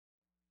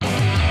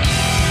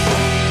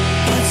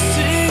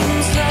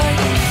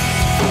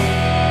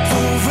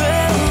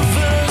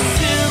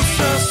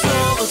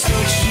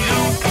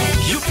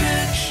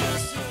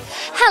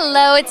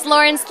Hello, it's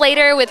Lauren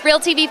Slater with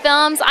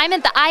RealTVfilms. I'm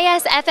at the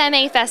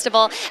ISFMA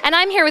Festival, and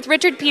I'm here with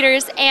Richard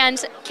Peters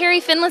and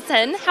Kerry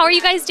Finlayson. How are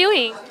you guys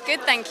doing?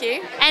 Good, thank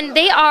you. And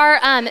they are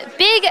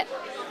big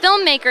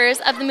filmmakers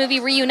of the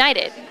movie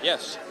Reunited.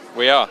 Yes,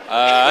 we are.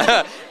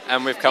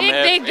 And we've come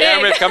here. Big.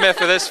 Yeah, we've come here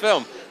for this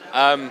film.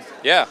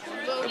 Yeah.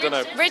 I don't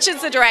know.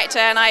 Richard's the director,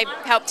 and I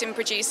helped him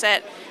produce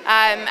it.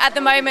 At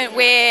the moment,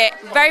 we're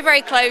very,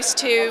 very close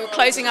to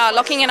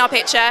locking in our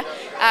picture.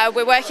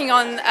 We're working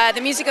on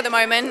the music at the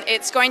moment.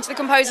 It's going to the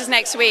composers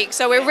next week,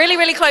 so we're really,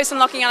 really close on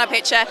locking in our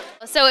picture.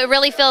 So it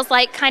really feels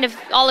like kind of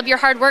all of your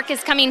hard work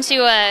is coming to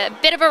a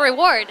bit of a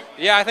reward.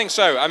 Yeah, I think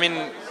so. I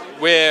mean,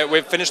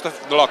 we've finished the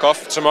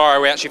lock-off. Tomorrow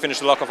we actually finish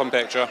the lock-off on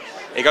picture.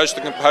 It goes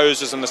to the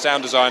composers and the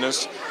sound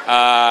designers,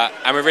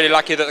 and we're really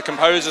lucky that the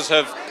composers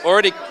have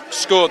already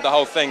scored the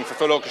whole thing for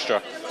full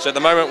orchestra. So at the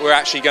moment we're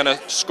actually going to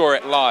score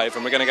it live,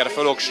 and we're going to get a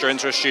full orchestra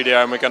into a studio,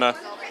 and we're going to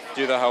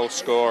do the whole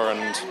score.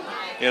 And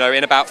you know,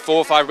 in about 4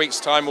 or 5 weeks'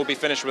 time we'll be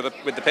finished with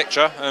the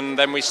picture, and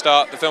then we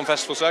start the film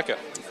festival circuit.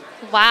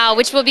 Wow,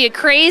 which will be a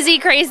crazy,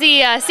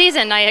 crazy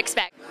season, I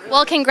expect.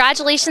 Well,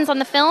 congratulations on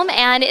the film,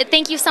 and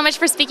thank you so much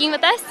for speaking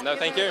with us. No,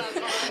 thank you.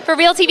 For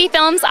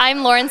RealTVfilms,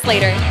 I'm Lauren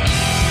Slater.